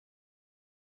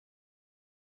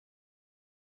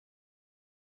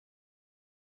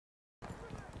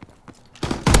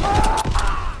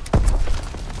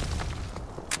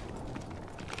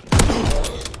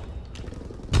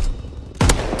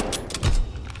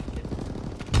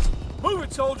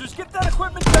it, soldiers. Get that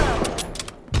equipment down.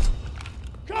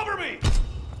 Cover me!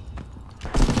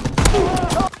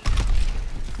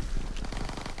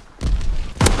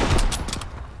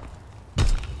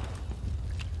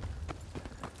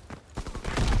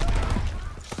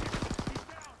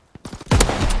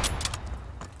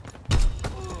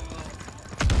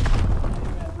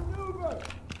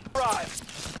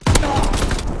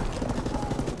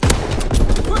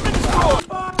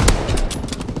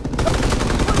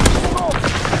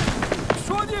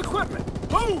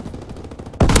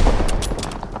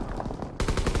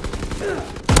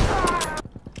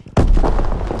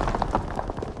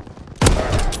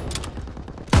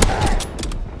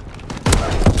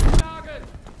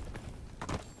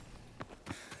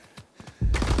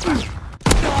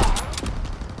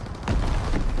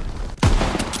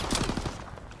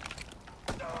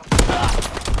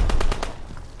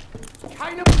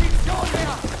 Keine Munition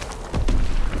mehr!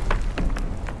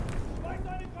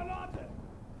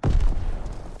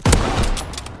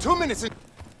 2 minutes.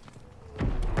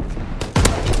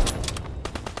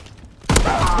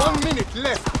 1 minute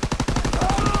left.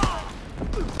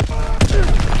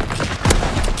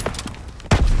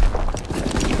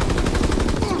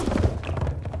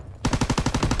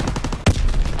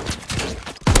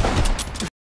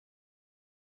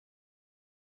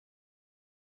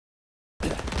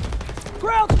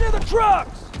 Crowds near the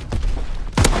trucks!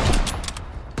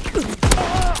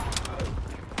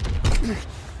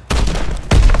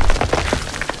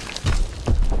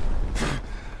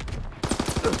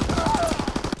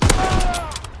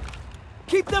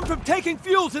 Keep them from taking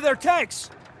fuel to their tanks!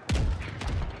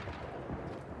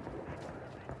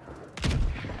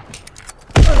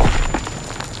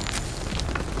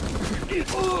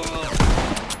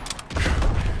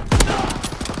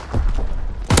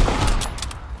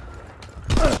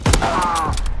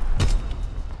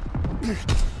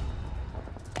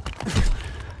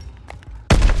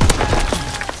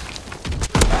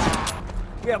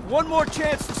 We have one more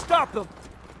chance to stop them.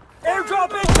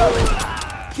 Airdrop incoming!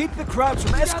 Keep the crowds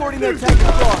from escorting their tank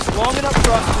across long enough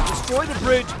for us to destroy the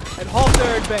bridge and halt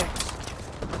their advance.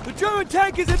 The German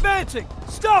tank is advancing!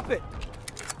 Stop it!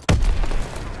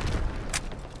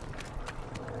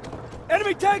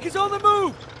 Enemy tank is on the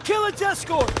move! Kill its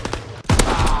escort!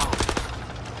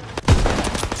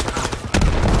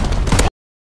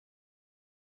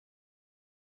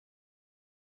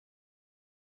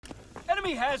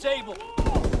 Enemy has Able.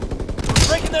 We're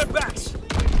breaking their backs.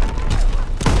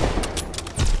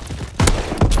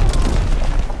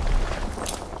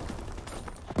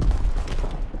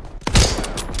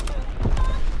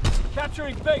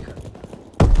 Capturing Baker.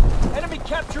 Enemy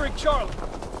capturing Charlie.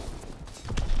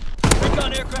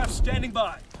 Recon aircraft standing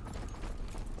by.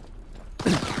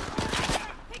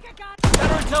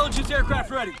 Counterintelligence aircraft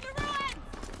ready.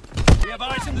 We have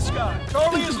eyes in the sky.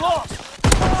 Charlie is lost.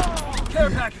 Care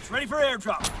package ready for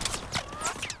airdrop.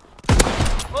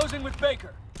 Closing with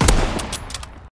Baker.